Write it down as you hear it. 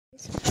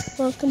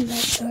Welcome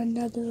back to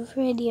another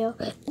video.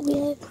 We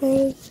are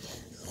playing,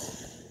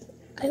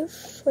 I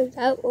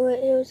forgot what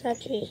it was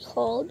actually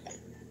called.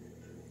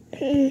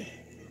 I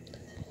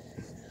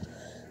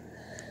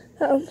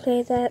don't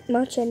play that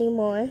much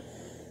anymore.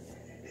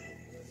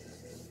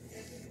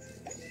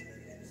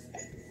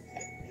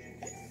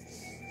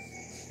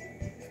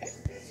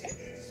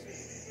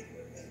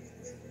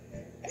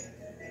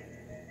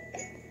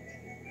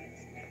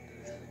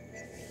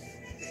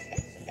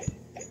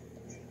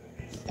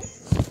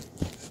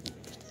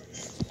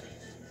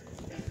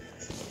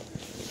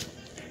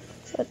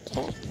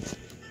 Attack.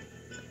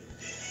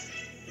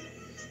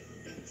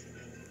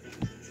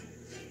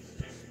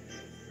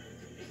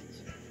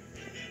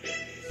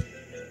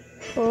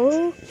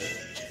 Oh.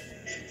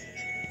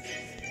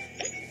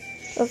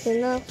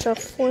 Okay, now to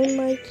form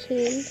my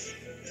team.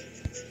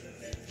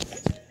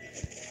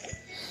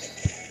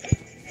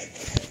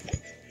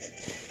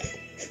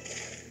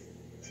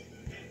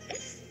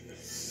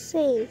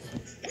 Save.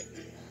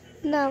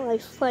 Now I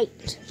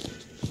fight.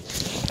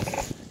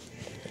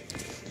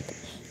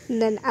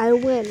 And then I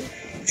win.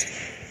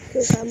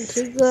 Because I'm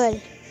too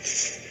good.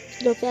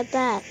 Look at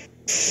that.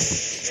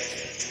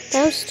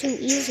 That was too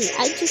easy.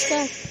 I just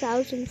got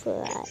 1,000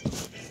 for that.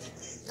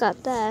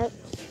 Got that.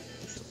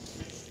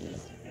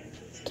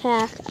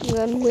 Attack. I'm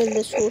gonna win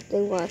this whole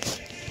thing once.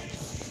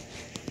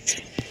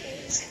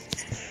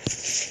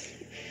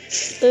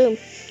 Boom.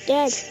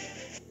 Dead.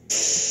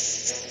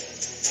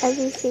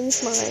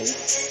 Everything's mine.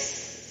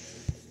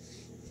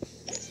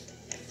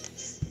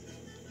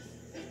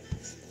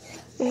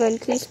 I'm going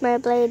to increase my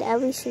blade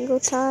every single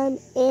time,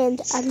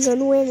 and I'm going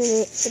to win in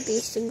it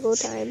every single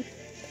time.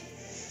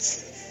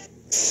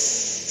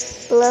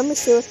 But let me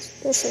see what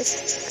this is.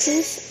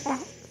 Increase at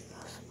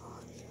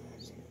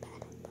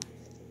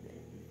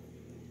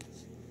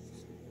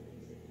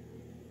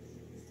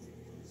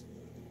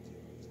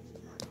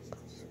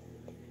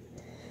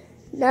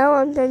now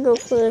I'm going to go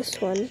for this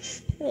one.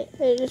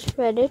 I just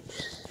read it.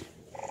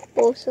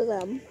 Both of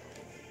them.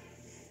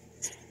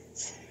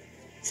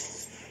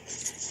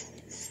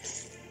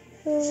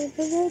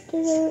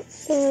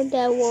 And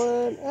I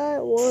won.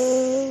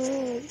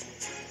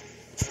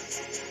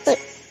 But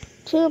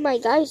 2 of my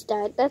guys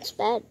died. That's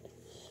bad.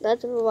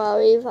 That's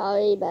very,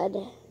 very bad.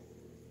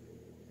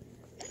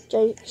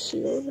 Giant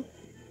shield.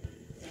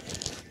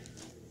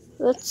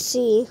 Let's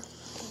see.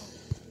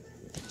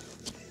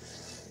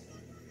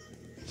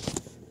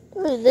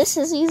 Oh, this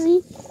is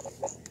easy.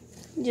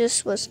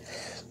 Just was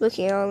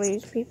looking at all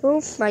these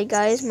people. My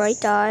guys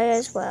might die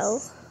as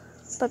well.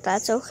 But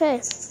that's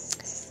okay.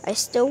 I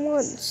still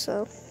won,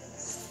 so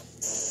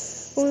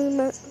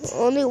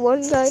only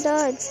one guy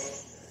died.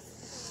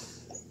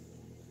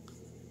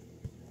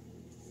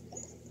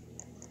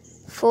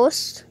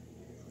 First,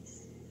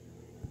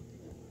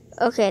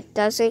 okay, it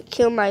doesn't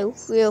kill my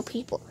real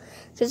people,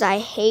 because I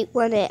hate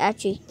when it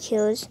actually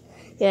kills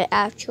your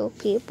actual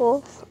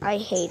people. I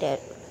hate it.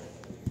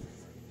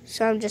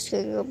 So I'm just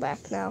gonna go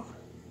back now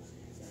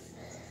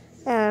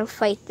and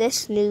fight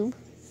this noob.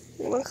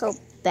 Look how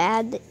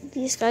bad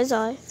these guys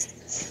are.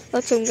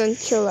 Look, I'm gonna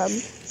kill him.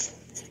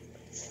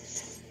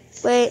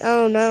 Wait,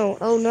 oh no,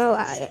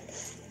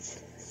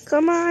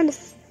 come on,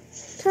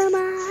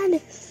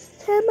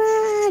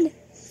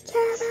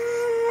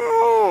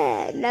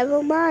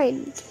 never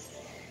mind.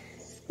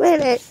 Wait a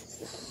minute,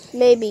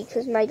 maybe,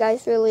 because my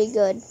guy's really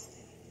good.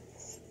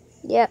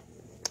 Yep,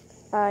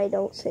 I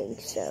don't think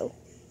so.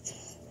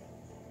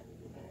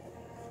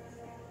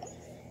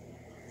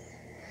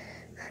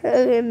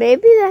 Okay,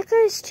 maybe that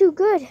guy's too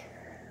good.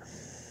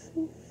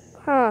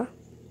 Huh.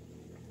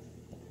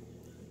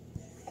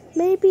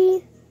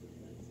 Maybe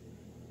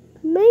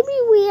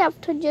we have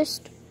to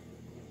just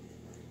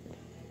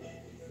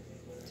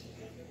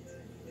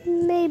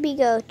maybe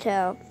go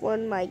to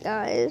one of my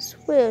guys.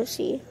 Where is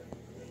he?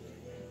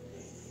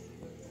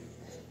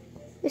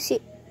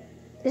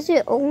 Is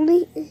it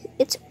only?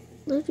 It's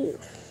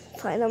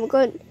fine. I'm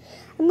going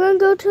to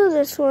go to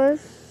this one.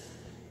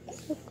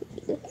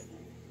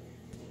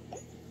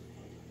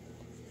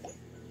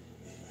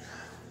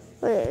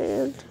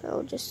 And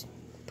I'll just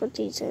put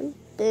these in.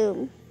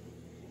 Boom.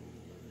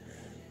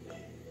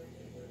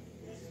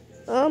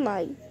 Oh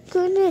my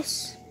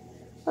goodness.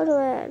 What do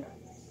I add?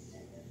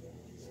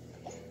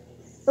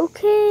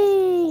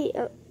 Okay.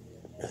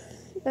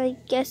 I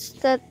guess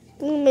that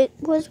limit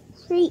was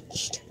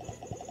reached.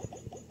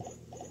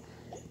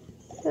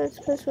 Let's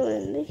put one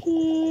in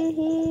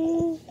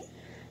here.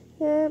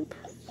 Yep.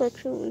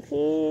 Put one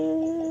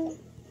here.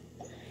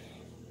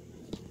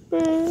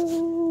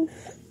 Boom.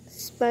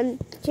 Spend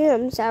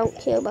gems. I don't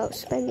care about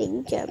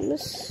spending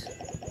gems.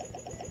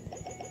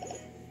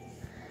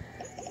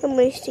 I'm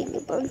wasting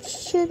a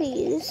bunch of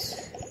these.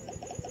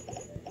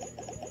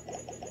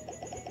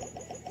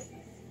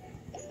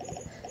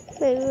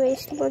 Maybe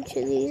waste a bunch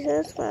of these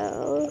as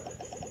well.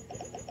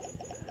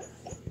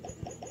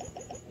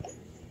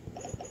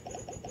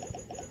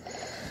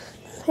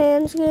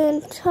 Hands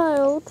getting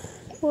tiled.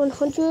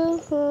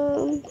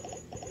 100.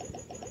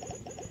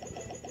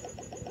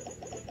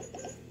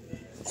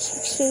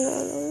 16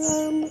 on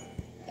alarm.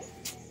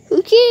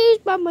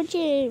 Mama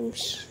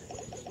James.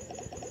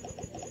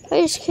 I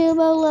just care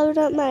about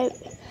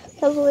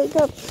leveling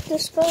up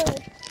this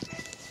bird.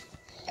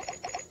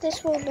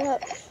 This will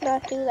not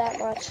do that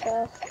much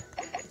though.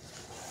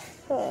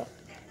 Huh.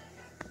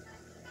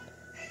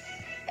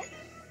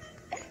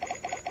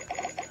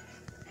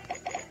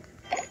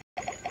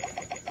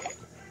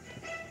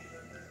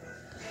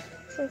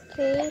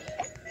 Okay.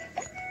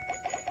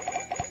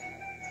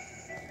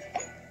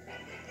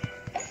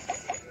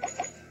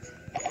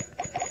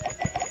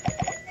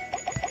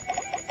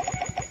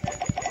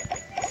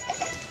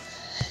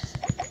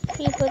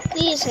 You put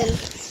these in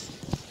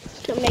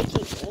to make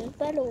you feel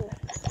better.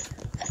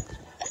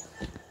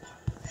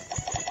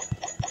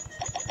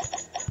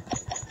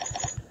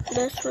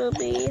 This will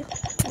be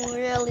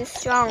really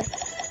strong.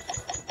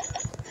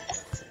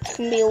 It's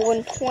gonna be a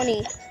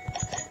 120.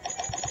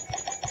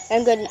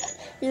 I'm gonna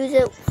use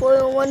it for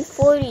a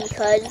 140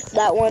 because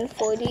that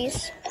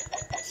 140's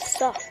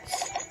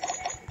sucks.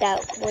 That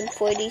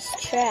 140's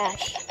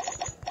trash.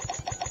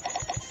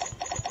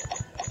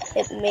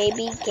 It may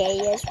be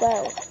gay as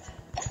well.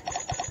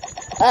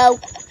 Oh,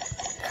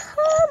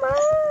 come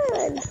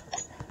on!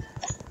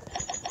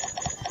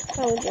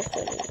 I'm just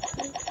gonna.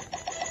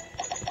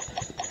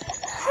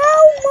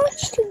 How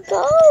much to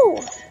go?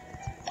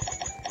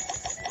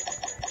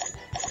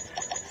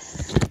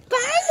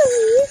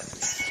 Finally!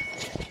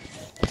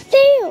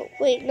 Dale!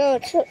 Wait, no,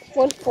 it's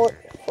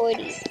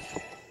 140.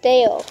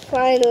 Dale,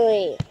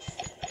 finally.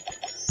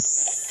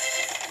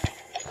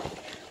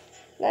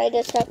 Now I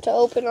just have to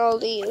open all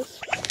these.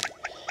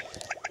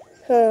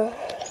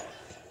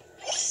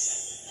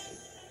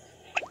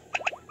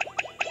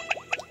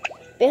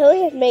 Billy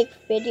would make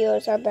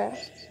videos on the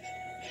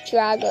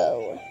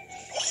Drago.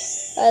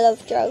 I love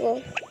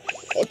Drago.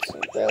 It's a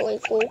really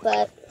cool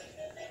pet.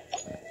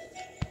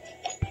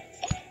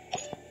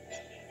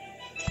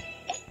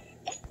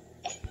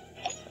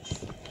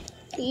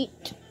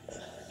 Eat.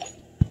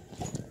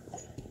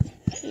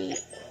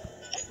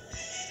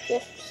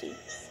 Gypsy.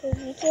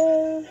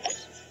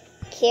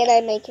 Can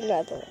I make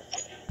another one?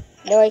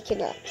 No, I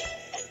cannot.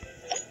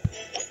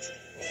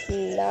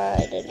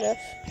 Not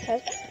enough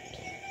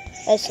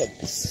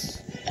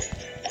essence.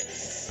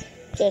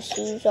 Just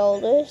use all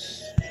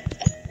this.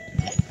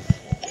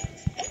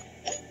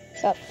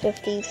 Got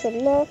 50 from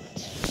that.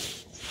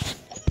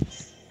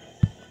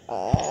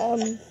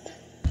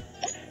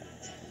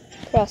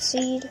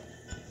 Proceed.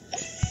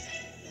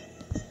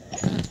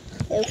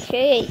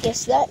 Okay, I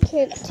guess that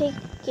can't take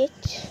it.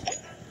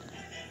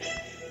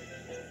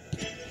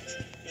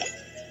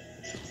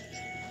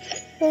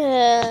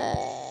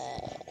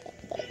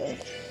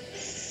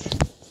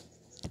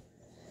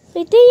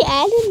 Wait, they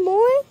added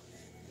more?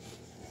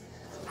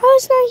 How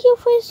is not here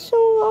for so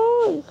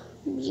long?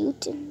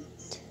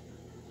 Mutant.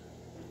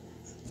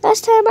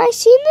 Last time I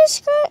seen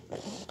this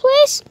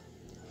place,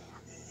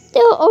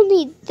 there were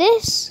only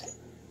this,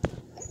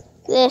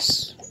 and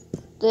this.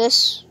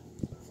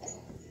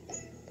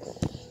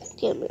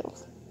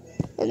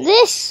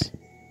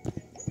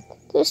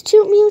 There's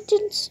 2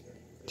 mutants,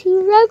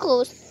 2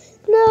 regulars.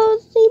 No,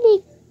 they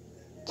made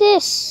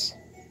this.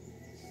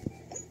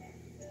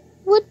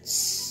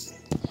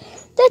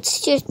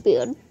 That's just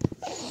weird.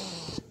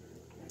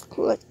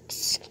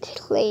 Let's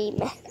claim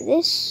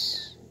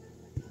this.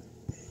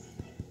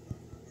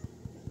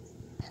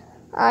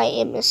 I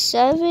am a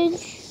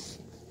savage.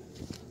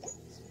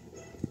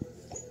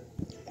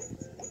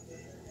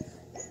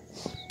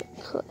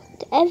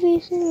 Collect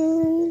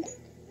everything.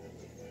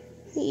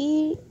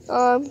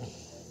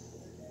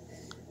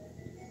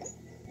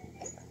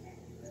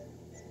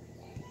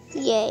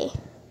 Yay.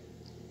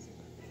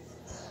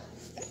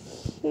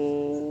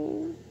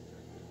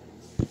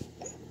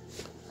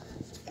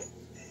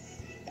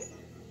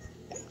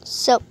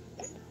 So,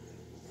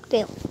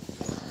 there.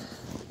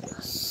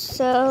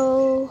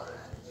 So,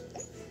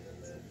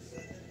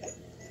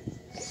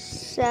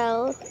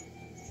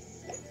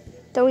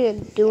 don't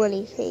even do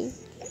anything.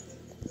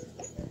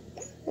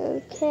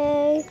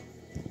 Okay.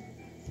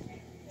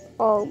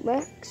 All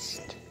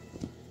maxed.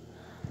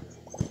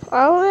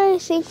 I don't really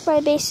think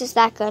my base is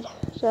that good,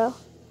 so.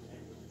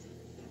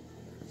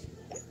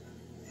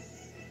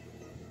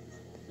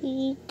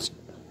 Eat.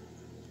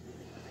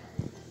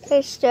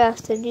 I still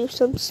have to do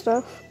some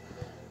stuff.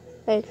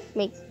 Like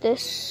make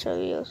this so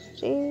you'll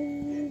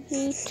see.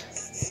 Eat.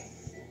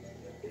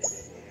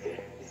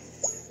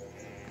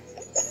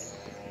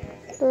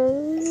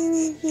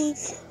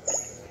 Eat.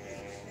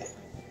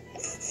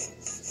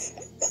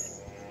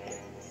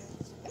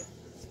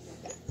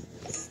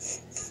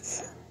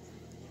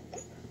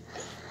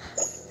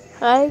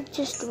 I'm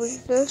just doing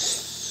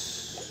this.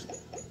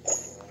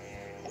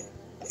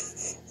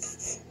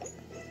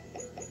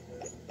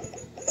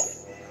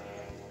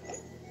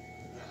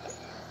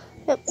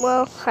 Yep,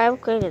 well, I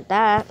upgraded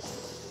that.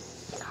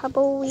 How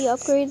about we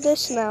upgrade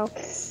this now?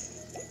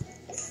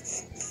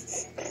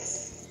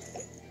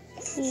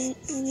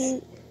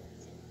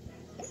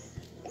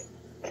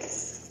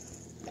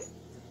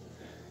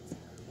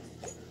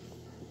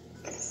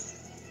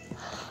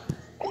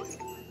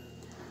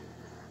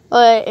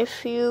 Or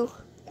if you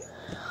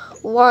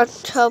want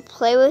to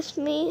play with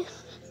me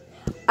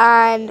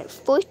on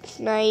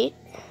Fortnite,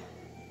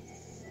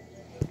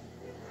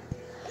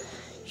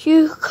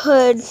 you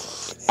could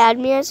add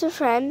me as a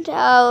friend.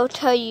 I'll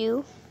tell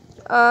you.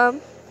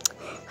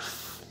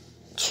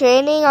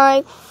 Training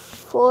like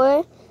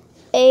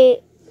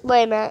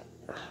 4080.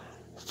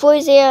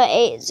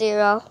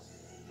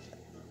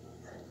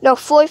 No,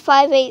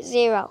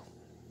 4580.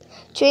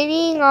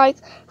 Training like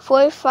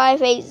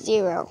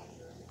 4580.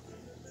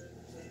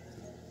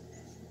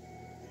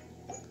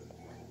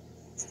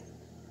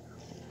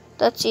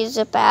 Let's see, is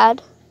it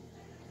bad?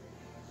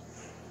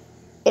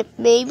 It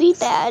may be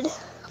bad.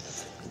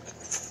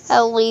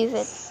 I'll leave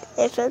it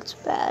if it's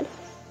bad.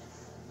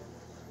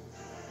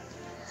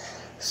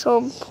 So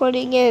I'm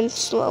putting it in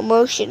slow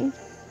motion.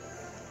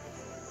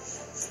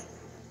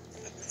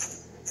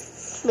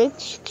 Make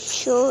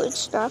sure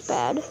it's not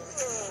bad.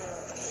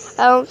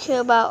 I don't care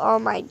about all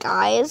my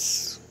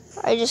guys.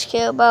 I just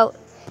care about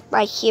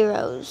my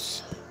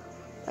heroes.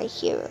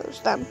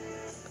 Them.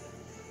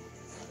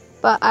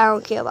 But I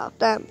don't care about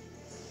them.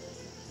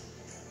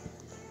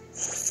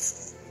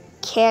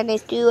 Can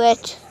it do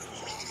it?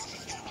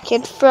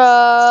 Can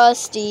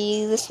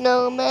Frosty the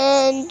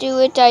Snowman do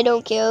it? I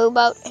don't care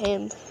about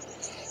him.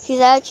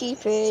 He's actually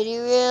pretty,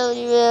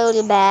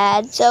 really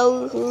bad,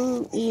 so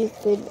who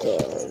even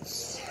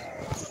cares?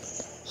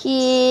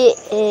 He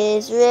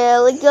is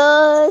really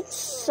good,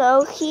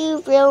 so he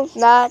will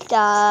not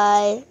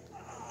die.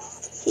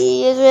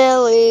 He is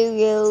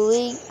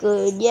really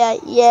good, yeah,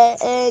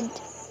 and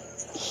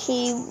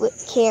he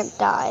can't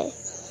die.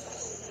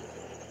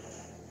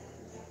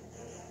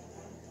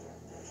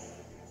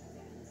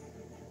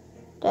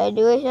 Did I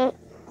do it yet?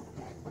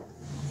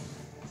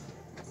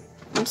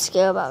 I'm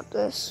scared about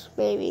this,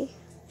 maybe.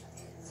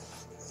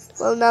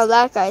 Well, now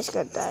that guy's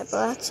gonna die,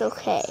 but that's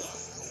okay.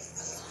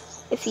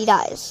 If he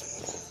dies.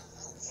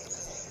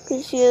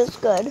 Because he is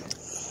good.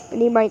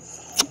 And he might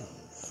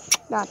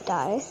not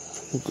die.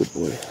 Good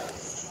boy.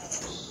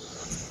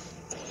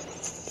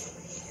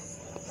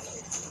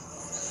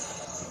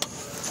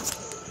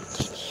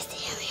 Give me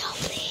cereal,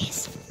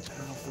 please. I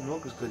don't know if the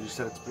milk is good. You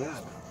said it's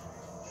bad.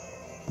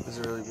 Is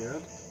it really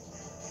bad?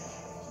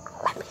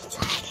 Let me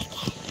try it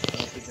again. I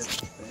don't think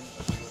it's bad.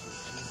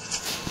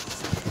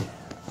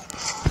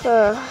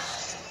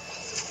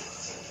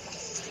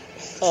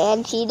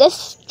 And he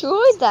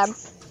destroyed them.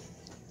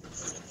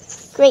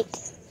 Great.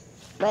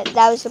 But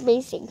that was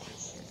amazing.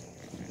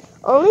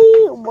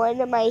 Only one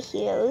of my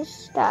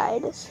heroes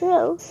died,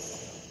 so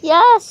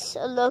yes,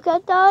 look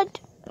at that.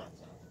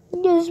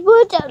 Just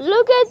look at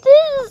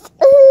this.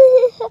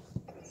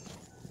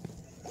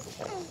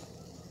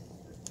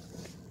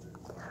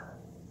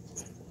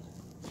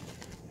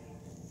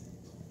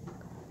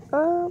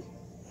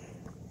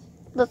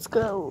 Let's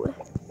go.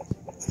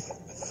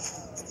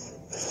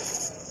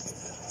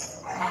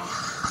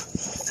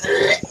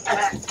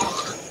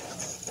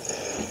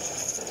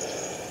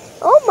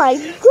 Oh my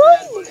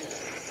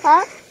goodness!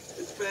 Huh?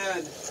 It's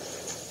bad.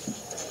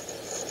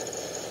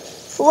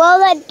 Well,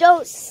 then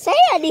don't say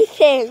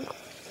anything.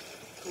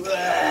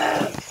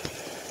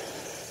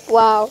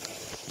 Wow.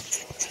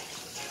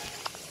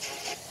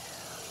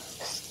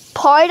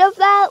 Part of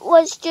that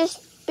was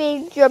just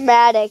being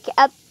dramatic.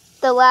 At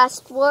the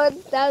last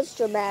one, that was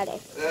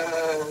dramatic.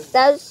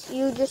 That was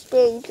you just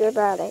being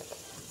dramatic.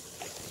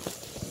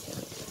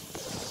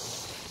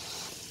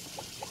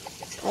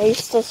 I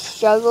used to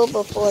struggle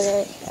before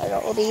I had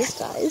all these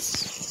guys.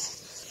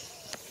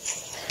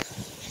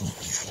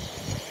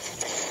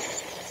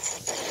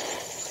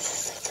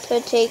 To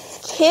take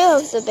care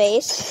of the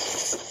base,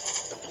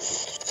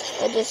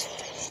 I just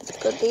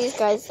put these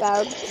guys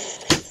down.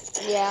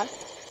 Yeah.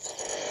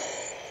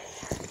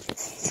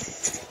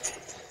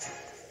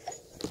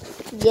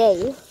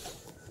 Yay.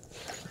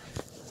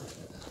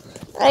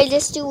 I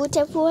just do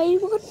whatever I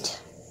want.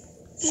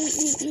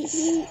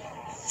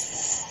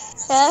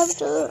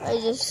 After I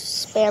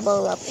just spam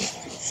all up.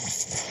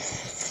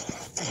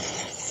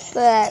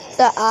 But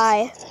the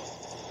eye.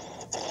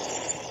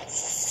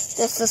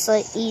 This is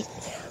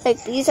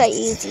like these are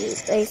easy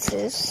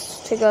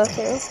places to go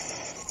through.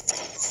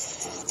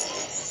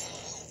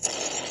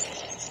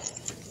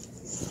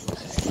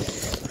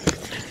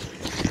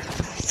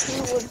 Who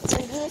would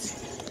do this?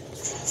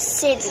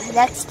 Sitting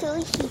next to the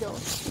heater.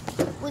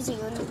 Was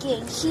even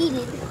getting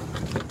heated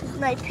because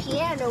my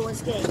piano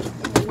was getting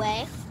in the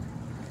way.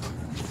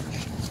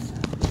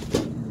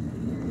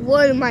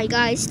 One of my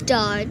guys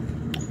died.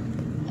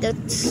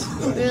 That's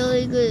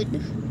really good.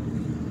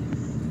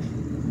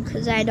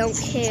 Because I don't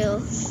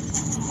care.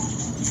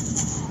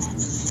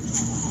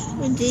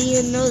 I didn't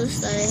even notice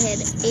that I had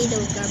 8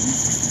 of them.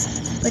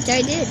 But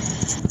I did.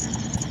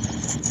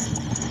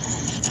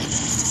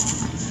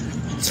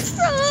 It's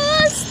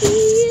Frosty!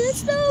 It's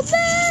so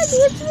bad!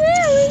 It's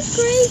really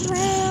great,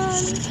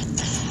 man!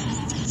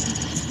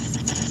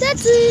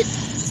 That's it!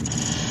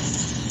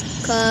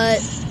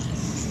 Cut.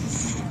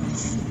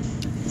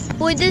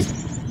 Boy, this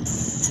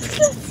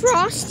freaking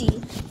Frosty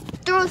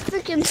throws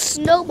freaking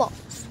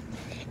snowballs.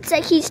 It's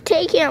like he's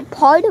taking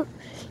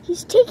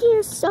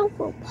himself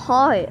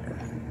apart.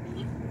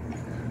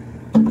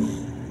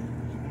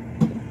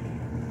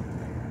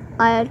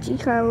 I actually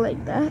kind of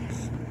like that.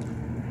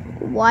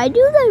 Why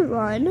do they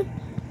run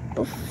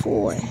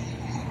before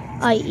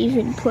I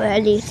even put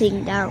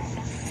anything down?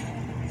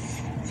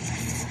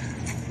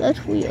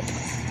 That's weird.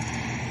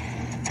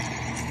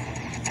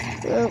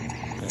 Well,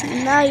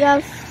 now I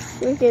got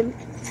freaking...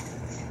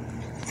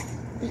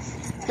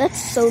 That's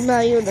so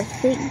not even a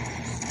thing.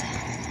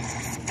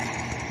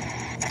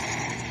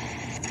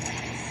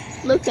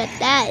 Look at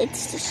that,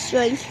 it's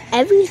destroying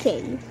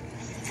everything.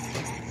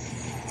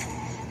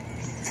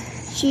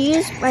 She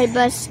is my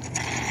best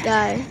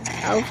guy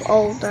out of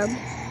all of them.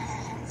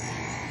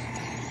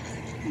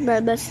 My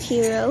best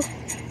hero.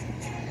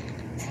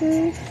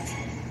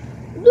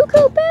 Look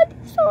how bad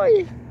these are.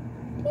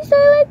 These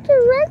are like the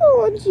regular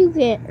ones you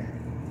get.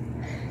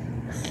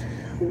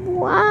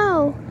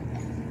 Wow.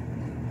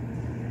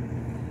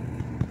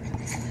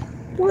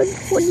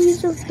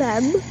 120s of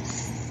them.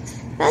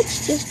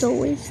 That's just a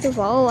waste of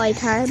all my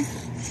time.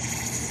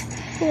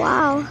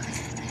 Wow.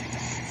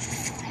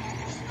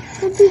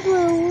 Some people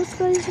are the worst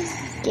guys in the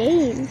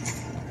game.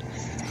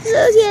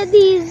 Look at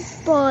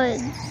these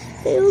buds.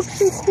 They look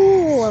so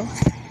cool.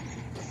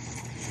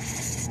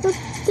 But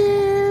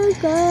there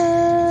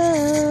goes.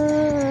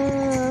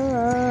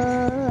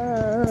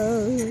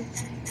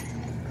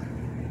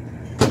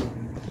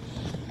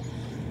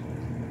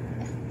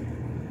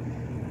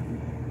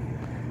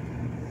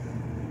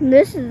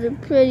 This is a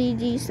pretty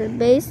decent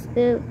base.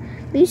 It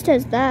at least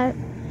has that.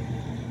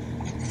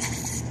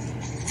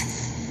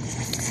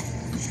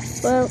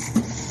 Well,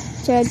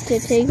 time to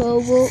take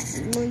over.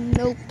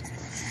 Nope.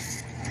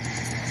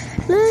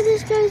 Look at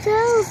this guy's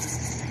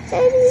health.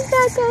 And he's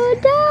not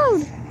going down.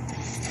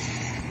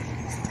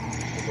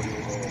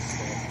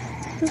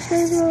 This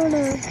guy's going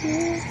up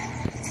here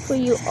for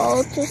you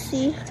all to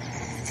see.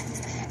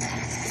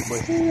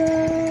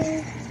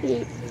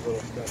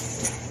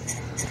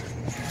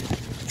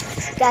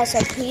 Guys,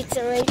 a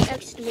pizza right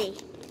next to me.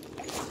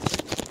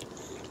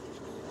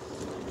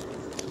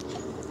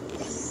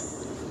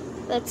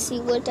 Let's see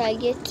what I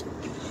get.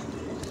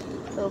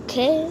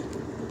 Okay.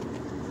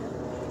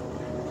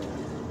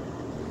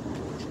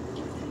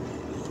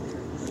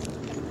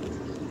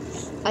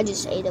 I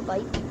just ate a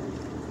bite.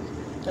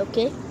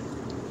 Okay.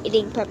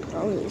 Eating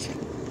pepperonis.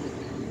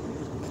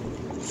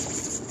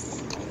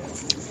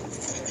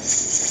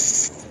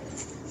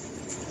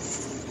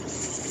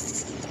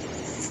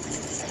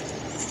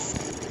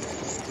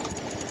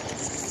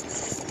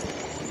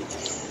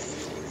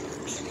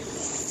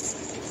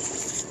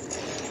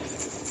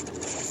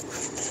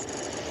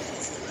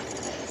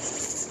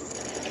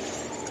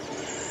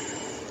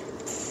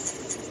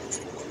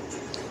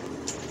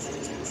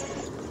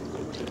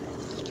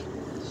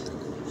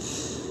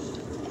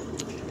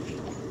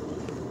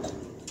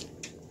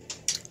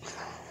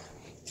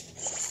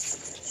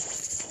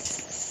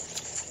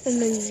 And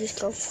then you just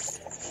go.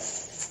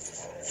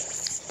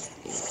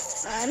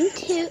 I'm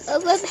too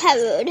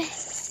overpowered.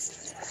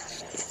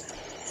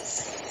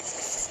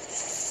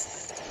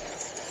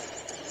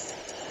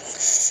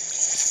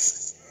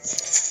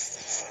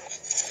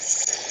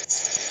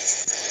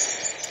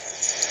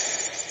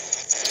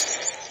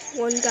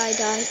 One guy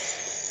died.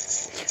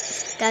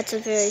 That's a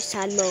very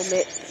sad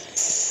moment.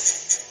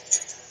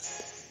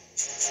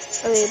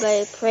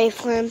 Everybody pray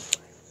for him.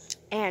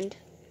 And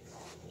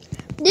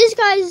this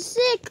guy's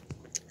sick.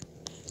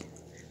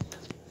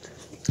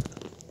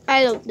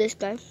 I love this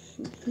guy.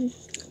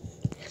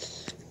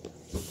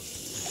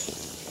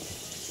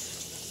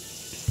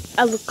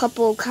 I have a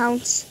couple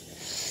accounts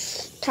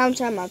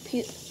on my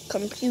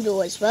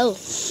computer as well.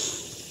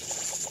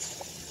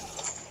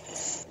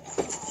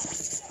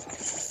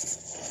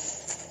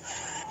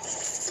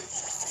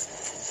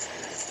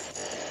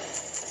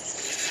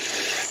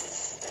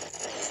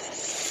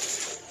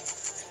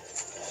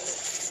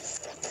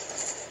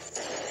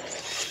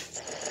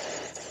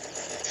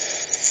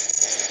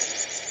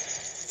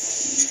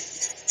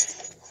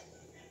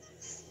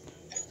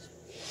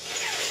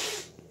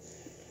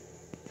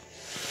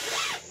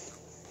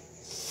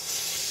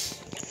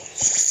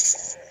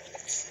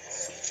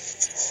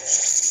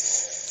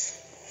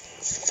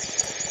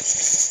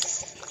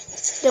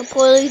 The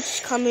police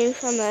coming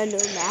from a new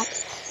map.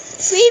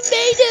 We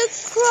made it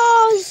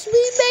across!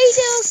 We made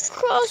it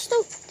across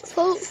the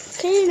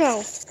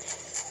volcano.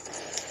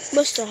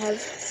 Must have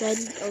been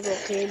a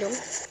volcano.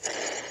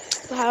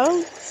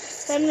 How?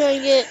 I'm gonna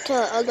get to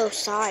the other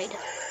side.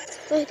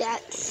 Look at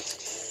that.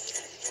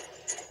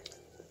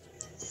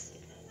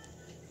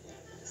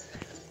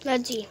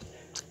 Let's see.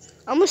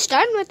 Almost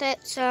done with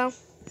it, so.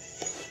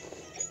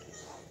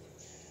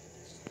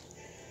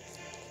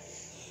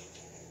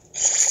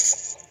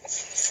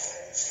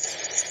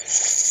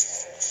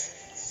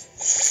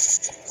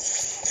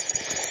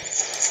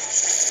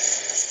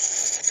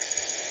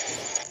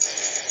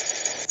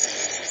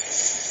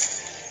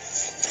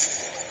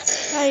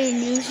 I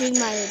am using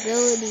my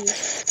abilities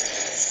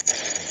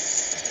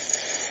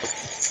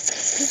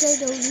because I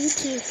don't need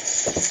to.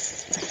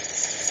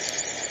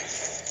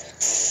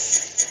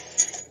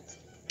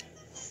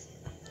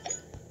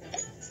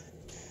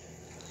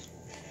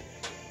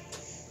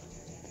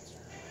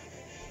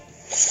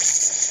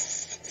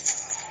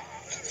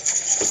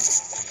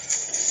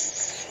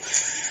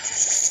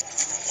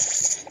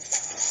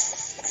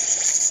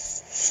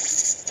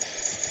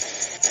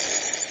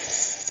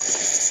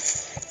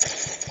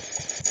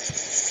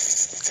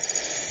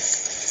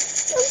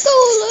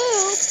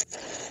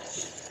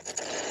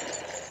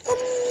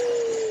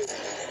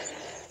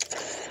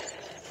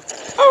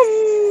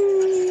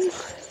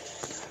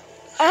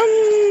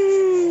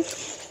 Jump!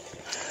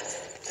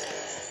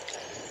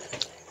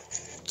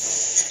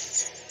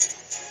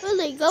 Where are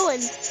they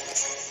going?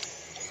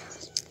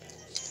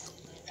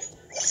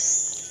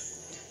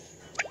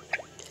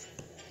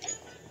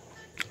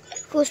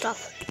 First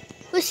off,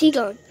 where's he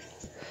going?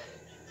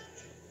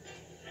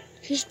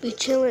 He should be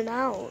chilling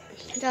out.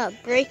 He got a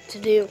break to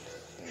do.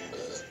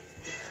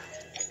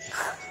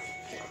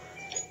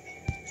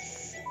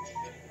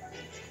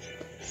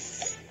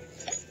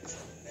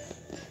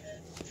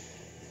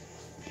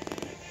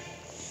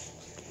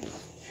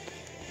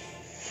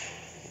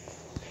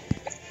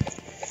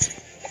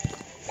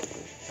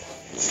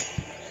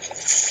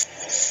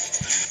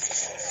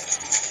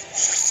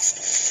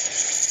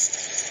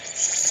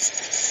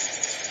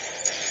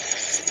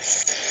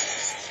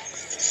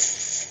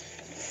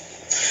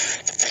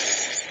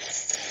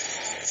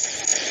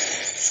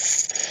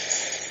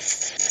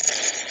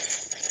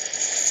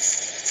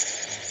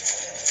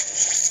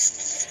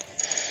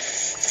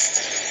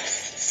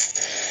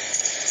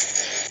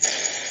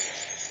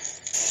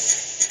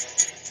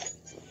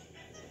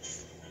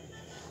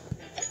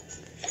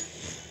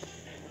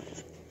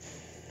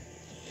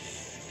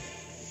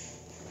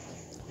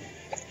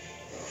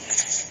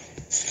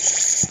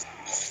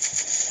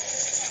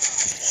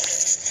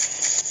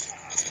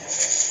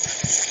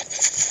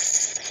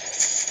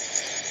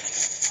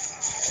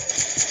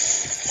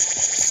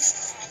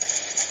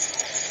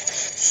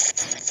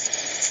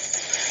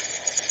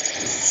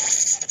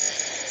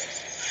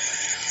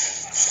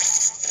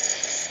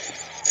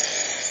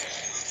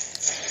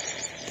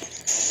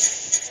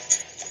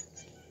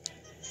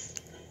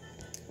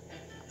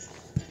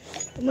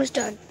 Almost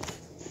done.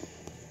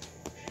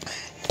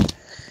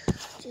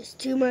 Just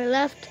 2 more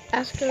left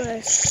after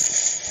this.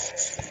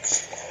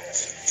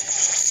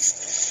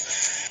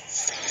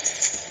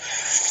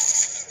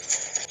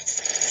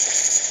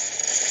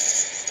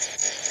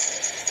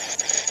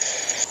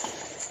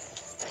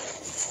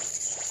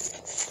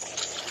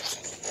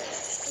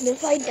 And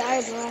if I die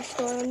of the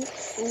last one,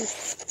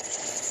 oof.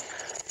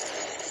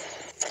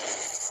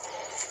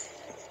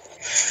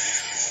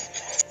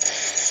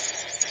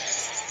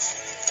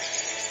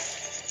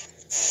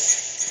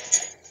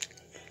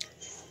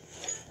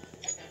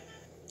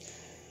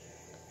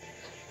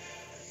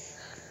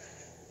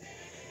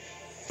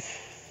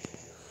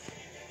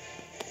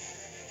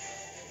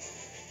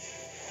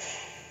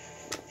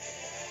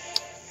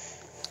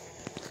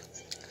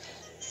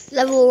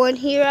 Level 1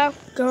 hero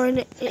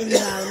going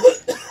inbound.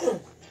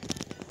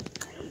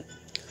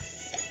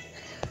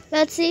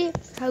 Let's see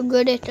how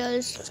good it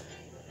does.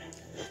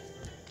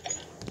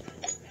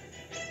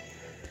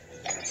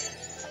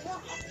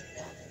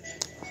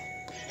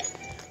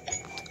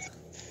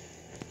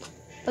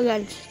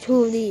 Against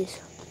 2 of these.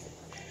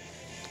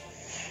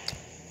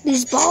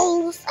 These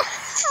balls.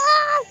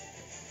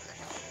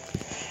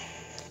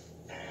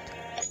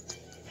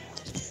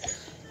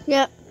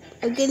 Yep,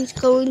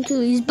 against going to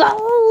these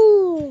balls.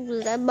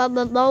 I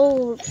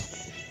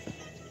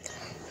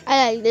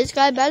like this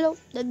guy better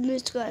than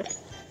this guy.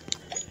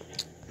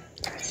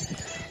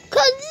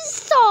 Cause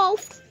it's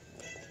soft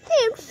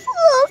and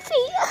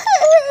fluffy.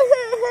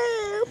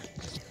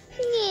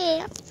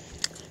 Yeah.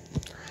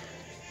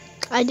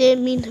 I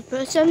didn't mean to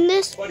press on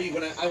this. What are you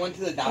gonna? I went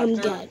to the doctor. I'm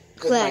done.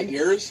 With my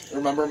ears.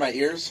 Remember my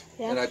ears?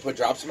 Yeah. And I put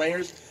drops in my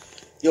ears.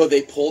 Yo,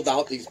 they pulled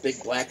out these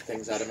big black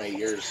things out of my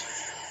ears.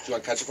 Do you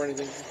want ketchup or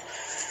anything?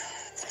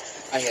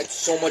 I had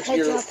so much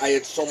ear. I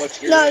had so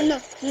much ear.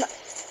 No.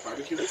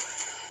 Barbecue?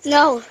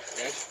 No.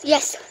 Ranch?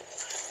 Yes.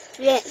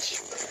 Ranch.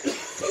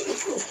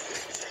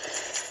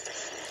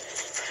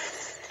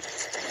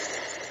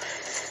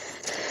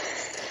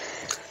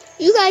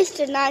 You guys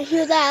did not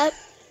hear that.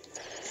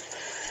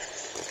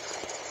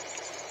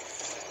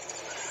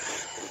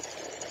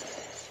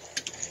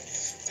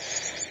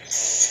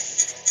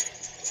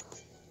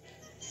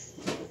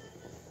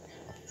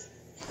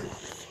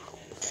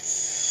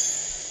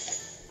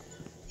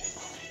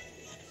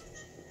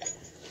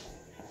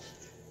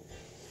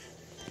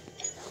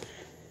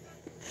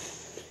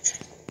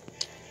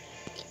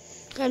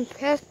 And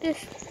practice.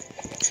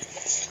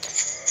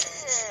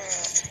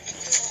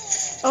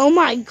 Oh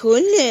my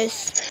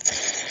goodness.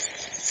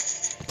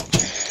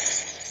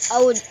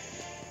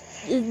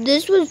 If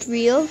this was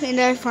real and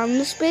I found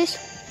this space,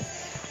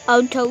 I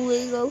would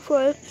totally go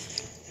for it.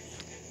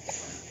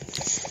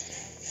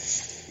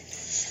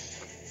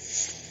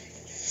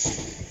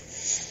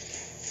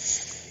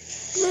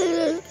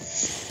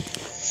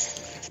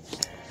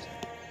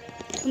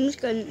 I'm just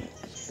gonna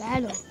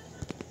battle.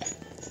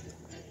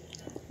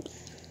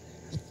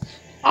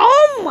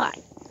 Oh my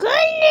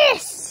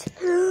goodness!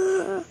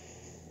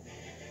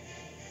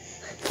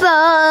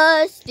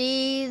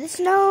 Frosty the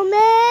Snowman!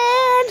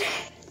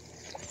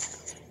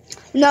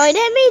 No, I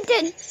didn't mean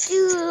to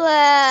do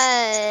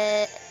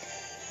that.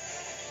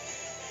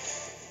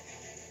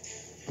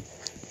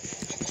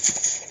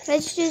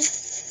 Let's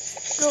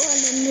just go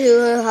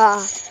into her.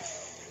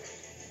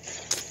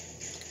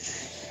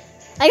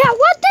 I got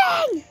one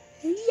thing!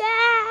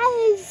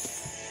 Yes!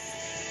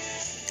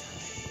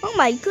 Oh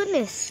my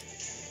goodness.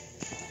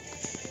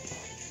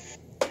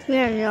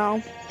 Yeah,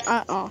 no.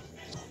 Uh-uh.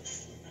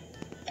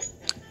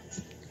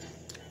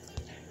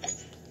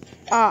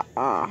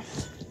 Uh-uh.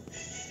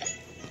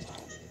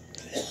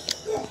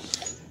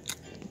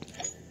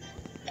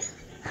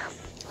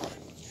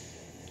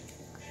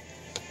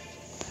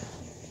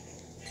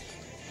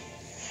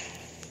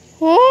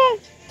 Huh?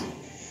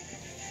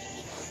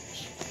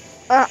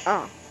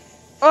 Uh-uh.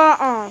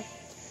 Uh-uh.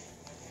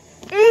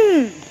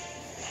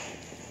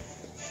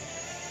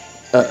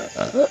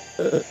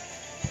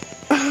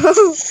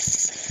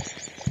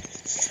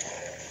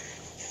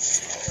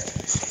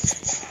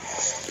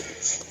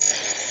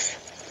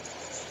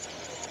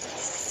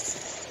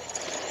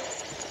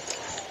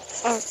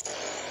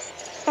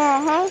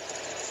 Uh-huh.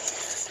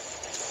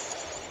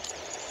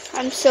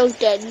 I'm so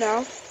dead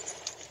now.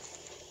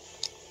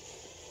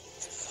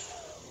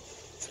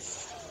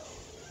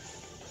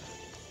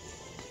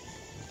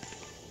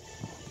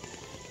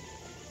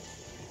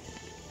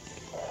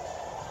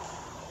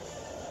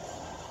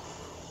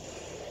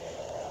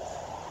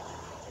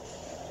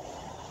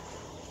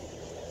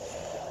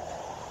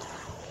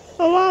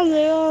 Come on,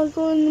 they all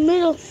go in the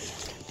middle.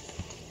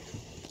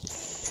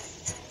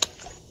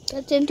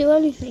 That didn't do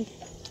anything.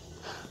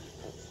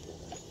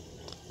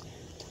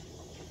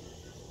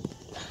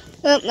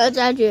 Oh, let's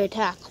add your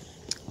attack.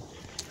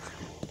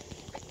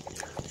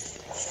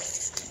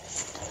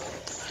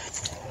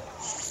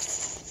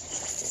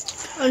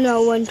 Oh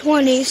no,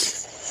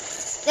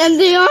 120s. And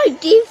they are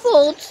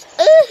defaults.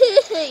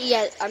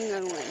 Yeah, I'm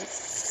gonna win.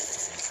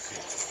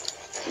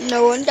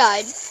 No one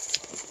died.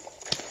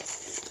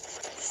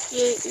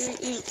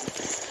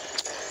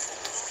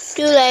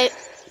 Too late.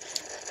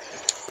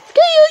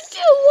 3, 2,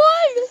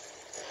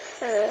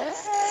 1.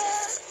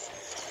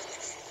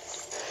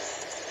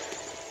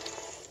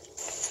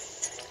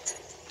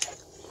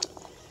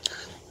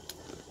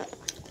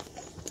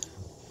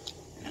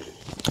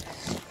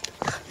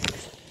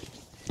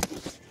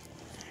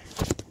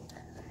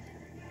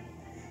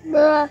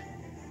 Bruh.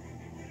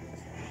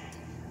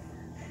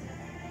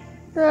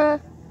 Bruh.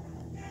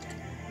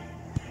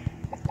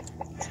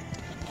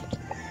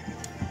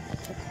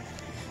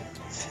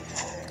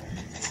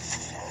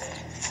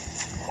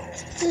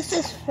 This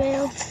is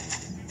fail.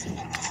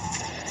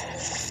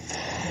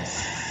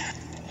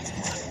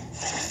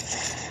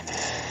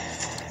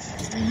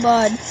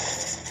 But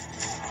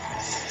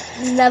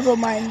never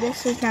mind,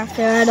 this is not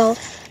fair at all.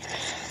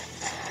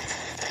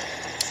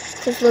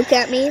 Just look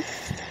at me.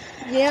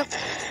 Yep.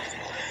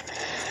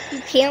 You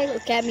can't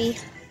look at me.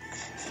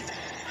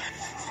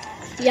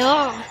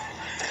 Yeah.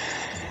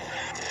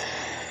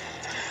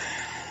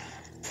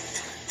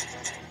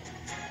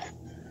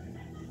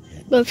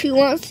 But if you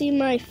want to see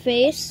my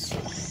face,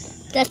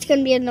 that's going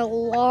to be in a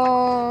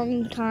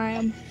long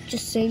time.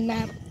 Just saying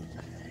that.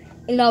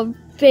 In a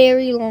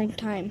very long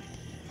time.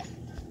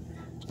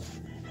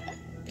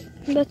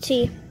 Let's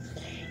see.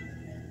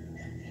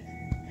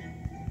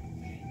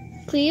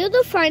 Clear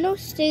the final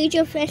stage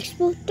of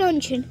Expo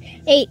Dungeon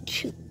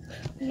 8.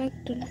 Not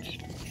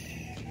dungeon.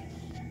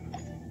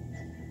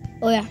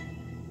 Oh yeah.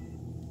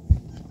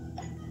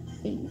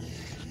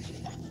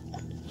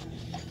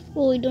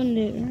 Oh, we done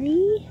it,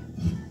 right?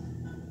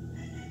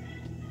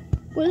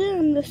 Was it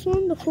on this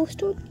one, the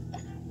first one?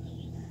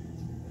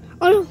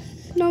 Oh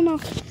no.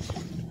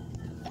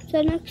 Is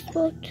that next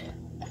spot?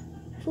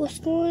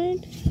 First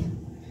one?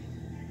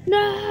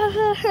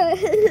 No!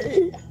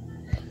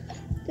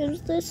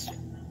 There's this.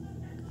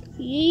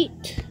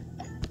 Yeet.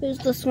 There's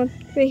this one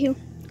right here.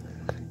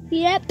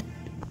 Yep.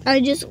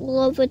 I just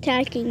love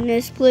attacking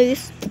this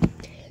place.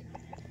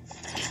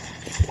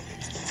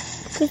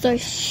 Because I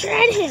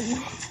shred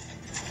him.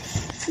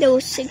 No,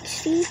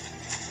 60.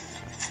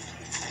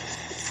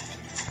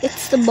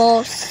 It's the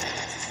boss.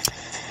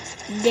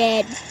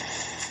 Dead.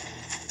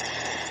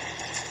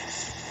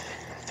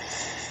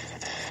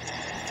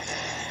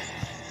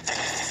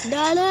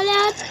 Da da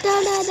da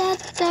da da da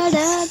da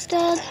da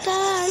da da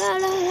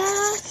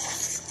da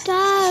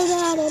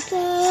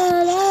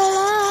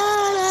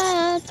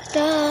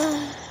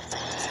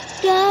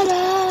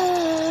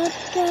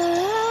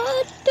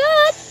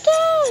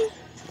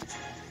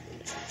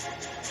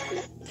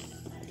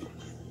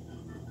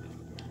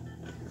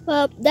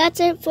Well, that's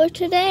it for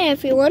today,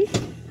 everyone.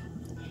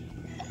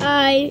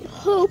 I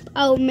hope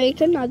I'll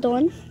make another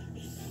one.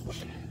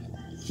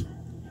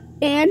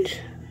 And